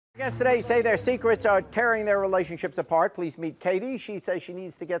Guests today say their secrets are tearing their relationships apart. Please meet Katie. She says she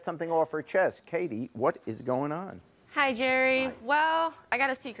needs to get something off her chest. Katie, what is going on? Hi, Jerry. Hi. Well, I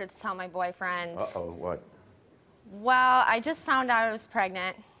got a secret to tell my boyfriend. Uh-oh, what? Well, I just found out I was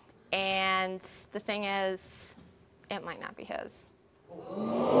pregnant, and the thing is, it might not be his.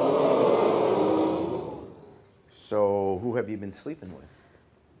 So, who have you been sleeping with?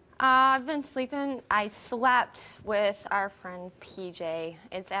 I slept with our friend PJ.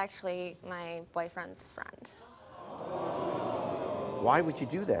 It's actually my boyfriend's friend. Why would you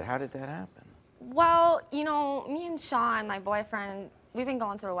do that? How did that happen? Well, you know, me and Shawn, my boyfriend, we've been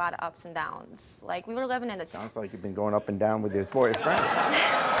going through a lot of ups and downs. Like, we were living in a... Sounds like you've been going up and down with your boyfriend.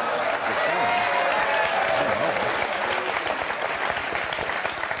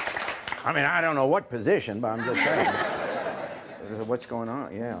 I mean, I don't know what position, but I'm just saying. What's going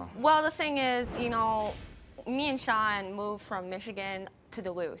on? Yeah. Well, the thing is, you know, me and Shawn moved from Michigan to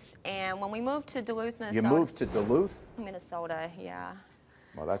Duluth. And when we moved to Duluth, Minnesota... You moved to Duluth? Minnesota, yeah.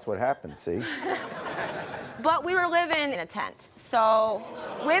 Well, that's what happened, see? But we were living in a tent. So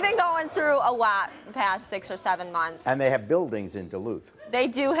we've been going through a lot the past 6 or 7 months. And they have buildings in Duluth. They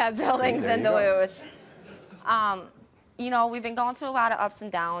do have buildings in Duluth. You know, we've been going through a lot of ups and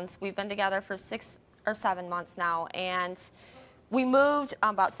downs. We've been together for 6 or 7 months now. And we moved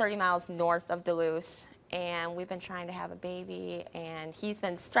about 30 miles north of Duluth. And we've been trying to have a baby, and he's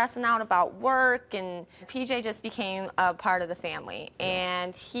been stressing out about work, and PJ just became a part of the family. Yeah.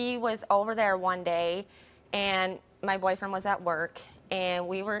 And he was over there one day, and my boyfriend was at work, and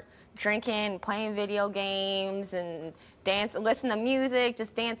we were drinking, playing video games, and listening to music,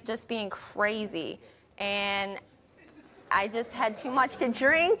 just being crazy. And I just had too much to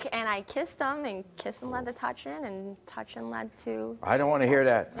drink, and I kissed him, and kissing led to touching, and touching led to... I don't want to hear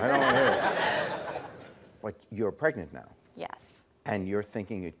that. I don't want to hear it. But you're pregnant now. Yes. And you're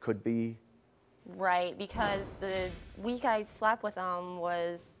thinking it could be? Right, because the week I slept with him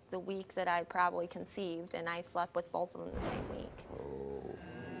was the week that I probably conceived, and I slept with both of them the same week. Oh.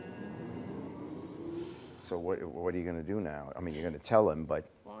 So what are you going to do now? I mean, you're going to tell him, but...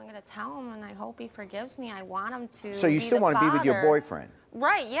 Well, I'm going to tell him, and I hope he forgives me. I want him to. So you still want to be with your boyfriend?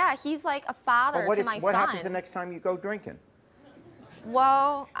 Right, yeah. He's like a father to my son. What happens the next time you go drinking?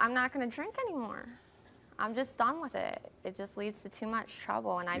 Well, I'm not going to drink anymore. I'm just done with it. It just leads to too much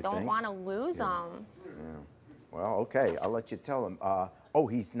trouble, and I don't want to lose him. Yeah. Well, okay, I'll let you tell him. Oh,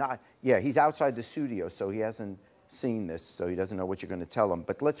 he's not. Yeah, he's outside the studio, so he hasn't seen this, so he doesn't know what you're going to tell him.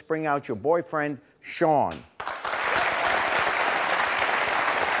 But let's bring out your boyfriend, Shawn.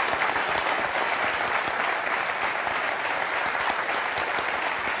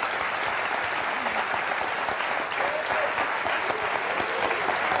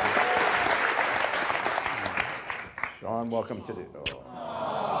 Shawn, welcome to the...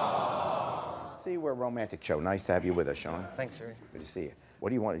 Oh. See, we're a romantic show. Nice to have you with us, Shawn. Thanks, Jerry. Good to see you. What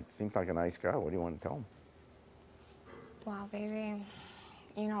do you want? He seems like a nice guy. What do you want to tell him? Wow, baby.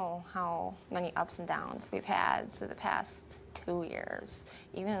 You know how many ups and downs we've had through the past 2 years,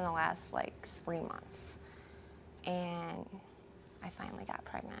 even in the last, like, 3 months. And I finally got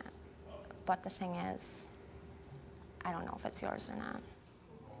pregnant. But the thing is, I don't know if it's yours or not.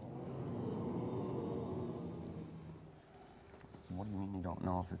 What do you mean you don't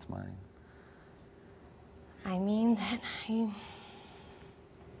know if it's mine? I mean that I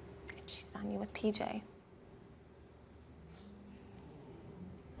cheated on you with PJ.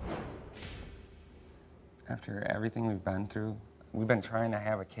 After everything we've been through, we've been trying to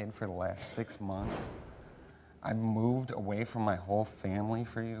have a kid for the last 6 months. I've moved away from my whole family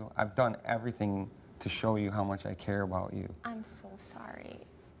for you. I've done everything to show you how much I care about you. I'm so sorry.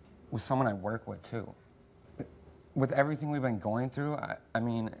 With someone I work with, too. With everything we've been going through, I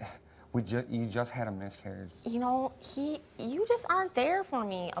mean, you just had a miscarriage. You know, you just aren't there for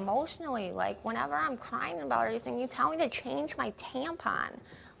me emotionally. Like, whenever I'm crying about everything, you tell me to change my tampon.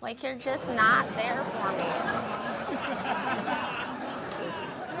 Like, you're just not there for me.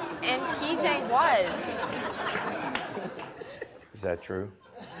 And PJ was. Is that true?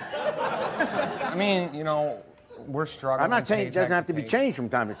 I mean, you know, we're struggling. I'm not saying it doesn't have to be changed from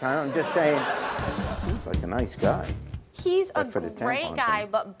time to time. I'm just saying, seems like a nice guy. He's a great guy,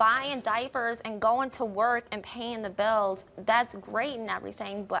 but buying diapers and going to work and paying the bills, that's great and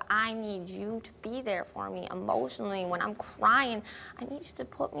everything, but I need you to be there for me emotionally. When I'm crying, I need you to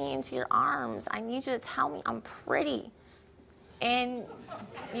put me into your arms. I need you to tell me I'm pretty. And,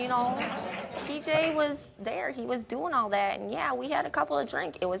 you know, PJ was there. He was doing all that. And, yeah, we had a couple of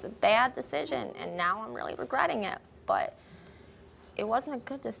drinks. It was a bad decision, and now I'm really regretting it. But it wasn't a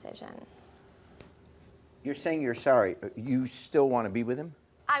good decision. You're saying you're sorry. You still want to be with him?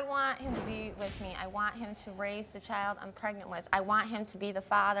 I want him to be with me. I want him to raise the child I'm pregnant with. I want him to be the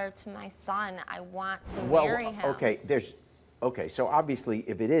father to my son. I want to marry him. Okay, so obviously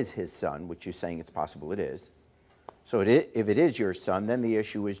if it is his son, which you're saying it's possible it is, so if it is your son, then the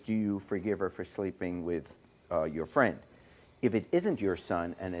issue is, do you forgive her for sleeping with your friend? If it isn't your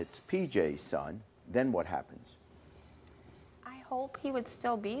son and it's PJ's son, then what happens? I hope he would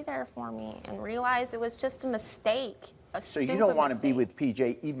still be there for me and realize it was just a mistake. So you don't want to be with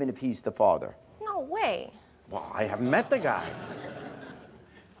PJ even if he's the father? No way. Well, I haven't met the guy.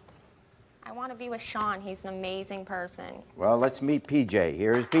 I want to be with Shawn. He's an amazing person. Well, let's meet PJ.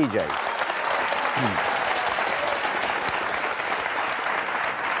 Here's PJ.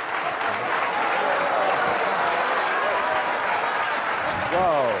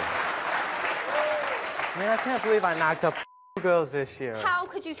 Whoa. Man, I can't believe I knocked up girls this year. How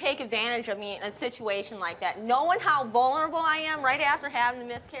could you take advantage of me in a situation like that, knowing how vulnerable I am right after having the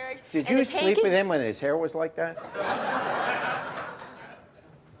miscarriage? Did you sleep with him when his hair was like that?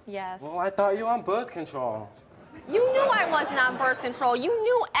 Yes. Well, I thought you were on birth control. You knew I wasn't on birth control. You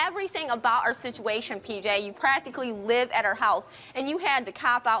knew everything about our situation, PJ. You practically live at our house, and you had to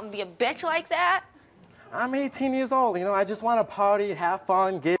cop out and be a bitch like that? I'm 18 years old. You know, I just want to party, have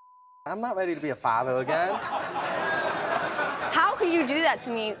fun, get. I'm not ready to be a father again. How could you do that to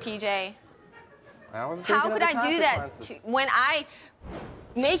me, PJ? I wasn't How thinking could of the I do that consequences. when I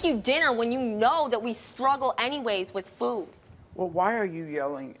make you dinner when you know that we struggle anyways with food? Well, why are you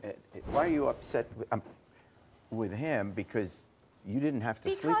yelling why are you upset with him? Because you didn't have to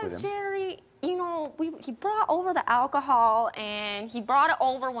sleep with Because, him. Jerry, you know, he brought over the alcohol, and he brought it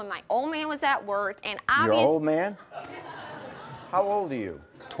over when my old man was at work, and Your old man? How old are you?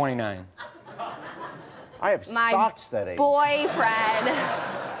 29. I have my socks that age. boyfriend.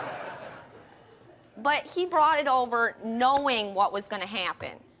 But he brought it over knowing what was going to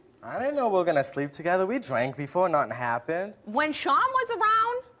happen. I didn't know we were gonna sleep together. We drank before, nothing happened. When Shawn was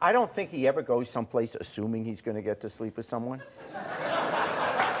around, I don't think he ever goes someplace assuming he's going to get to sleep with someone.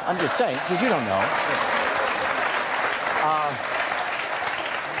 I'm just saying, because you don't know.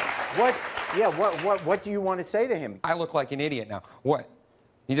 What do you want to say to him? I look like an idiot now. What?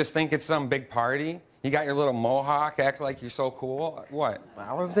 You just think it's some big party? You got your little mohawk, act like you're so cool? What?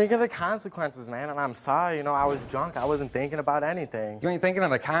 I wasn't thinking of the consequences, man, and I'm sorry. You know, I was drunk. I wasn't thinking about anything. You ain't thinking of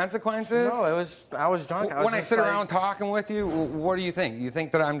the consequences? No, I was drunk. When I sit around talking with you, what do you think? You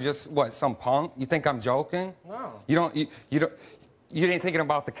think that I'm just, what, some punk? You think I'm joking? No. You ain't thinking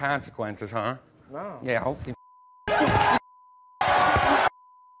about the consequences, huh? No. Yeah, okay.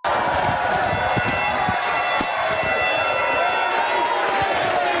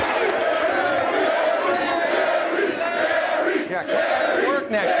 Yeah, come back to work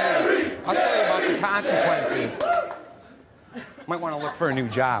next week. I'll tell you about the consequences. Might want to look for a new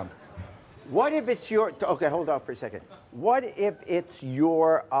job. What if it's your... Okay, hold on for a second. What if it's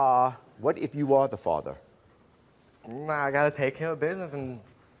your... what if you are the father? Nah, I gotta take care of business and,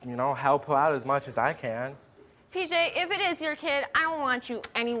 you know, help her out as much as I can. PJ, if it is your kid, I don't want you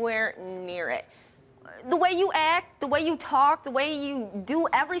anywhere near it. The way you act, the way you talk, the way you do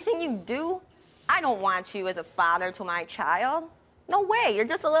everything you do, I don't want you as a father to my child. No way. You're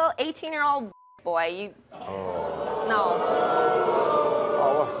just a little 18-year-old boy. No.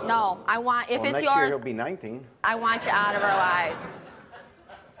 Oh. No. I want, if it's next yours, year he'll be 19. I want you out of our lives.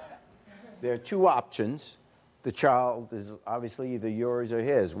 There are two options. The child is obviously either yours or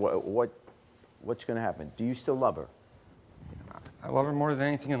his. What's going to happen? Do you still love her? I love her more than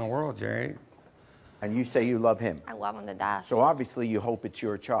anything in the world, Jerry. And you say you love him. I love him to death. So obviously you hope it's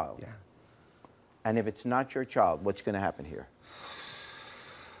your child. Yeah. And if it's not your child, what's going to happen here?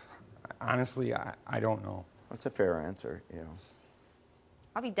 Honestly, I don't know. That's a fair answer, you know.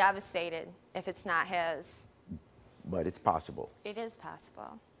 I'll be devastated if it's not his. But it's possible. It is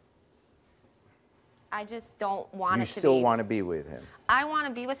possible. I just don't want You it to be. still want to be with him. I want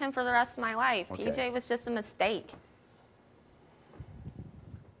to be with him for the rest of my life. Okay. PJ was just a mistake.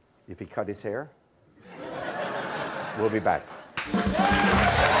 If he cut his hair, we'll be back.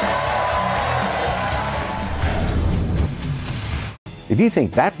 If you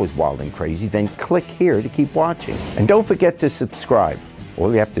think that was wild and crazy, then click here to keep watching. And don't forget to subscribe.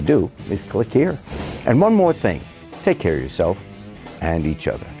 All you have to do is click here. And one more thing, take care of yourself and each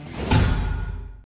other.